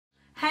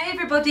Hey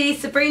everybody,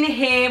 Sabrina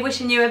here,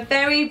 wishing you a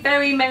very,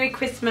 very Merry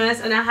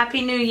Christmas and a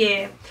Happy New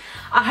Year.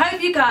 I hope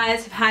you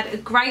guys have had a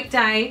great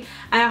day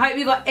and I hope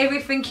you got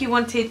everything you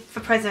wanted for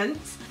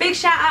presents. Big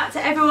shout out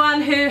to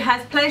everyone who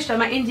has pledged on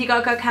my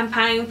Indiegogo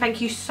campaign.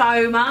 Thank you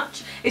so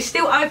much. It's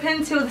still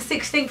open till the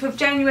 16th of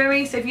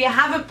January, so if you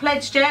haven't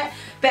pledged yet,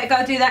 better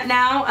go do that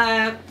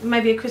now.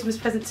 Maybe a Christmas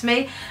present to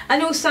me.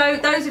 And also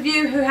those of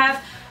you who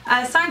have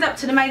signed up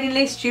to the mailing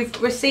list,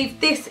 you've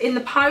received this in the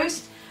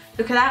post.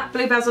 Look at that,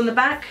 bluebells on the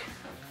back.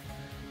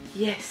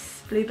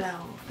 Yes,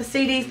 bluebell. The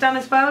CD's done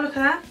as well, look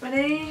at that.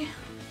 Ready?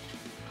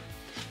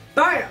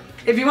 Boom!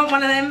 If you want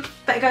one of them,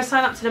 better go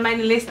sign up to the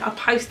mailing list. I'll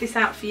post this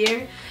out for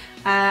you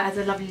as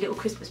a lovely little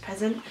Christmas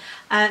present.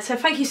 So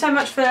thank you so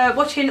much for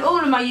watching all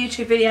of my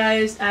YouTube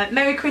videos.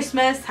 Merry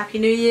Christmas, Happy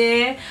New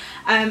Year,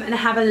 and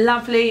have a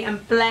lovely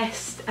and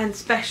blessed and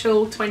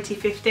special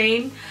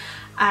 2015.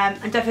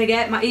 And don't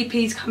forget, my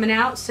EP's coming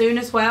out soon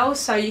as well,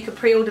 so you can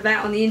pre-order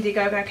that on the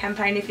Indiegogo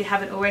campaign if you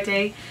haven't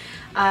already.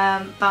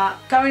 But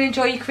go and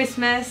enjoy your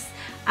Christmas,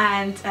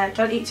 and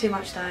don't eat too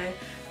much though,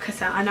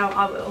 because I know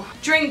I will.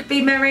 Drink,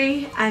 be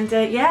merry, and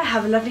yeah,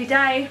 have a lovely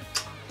day.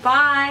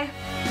 Bye.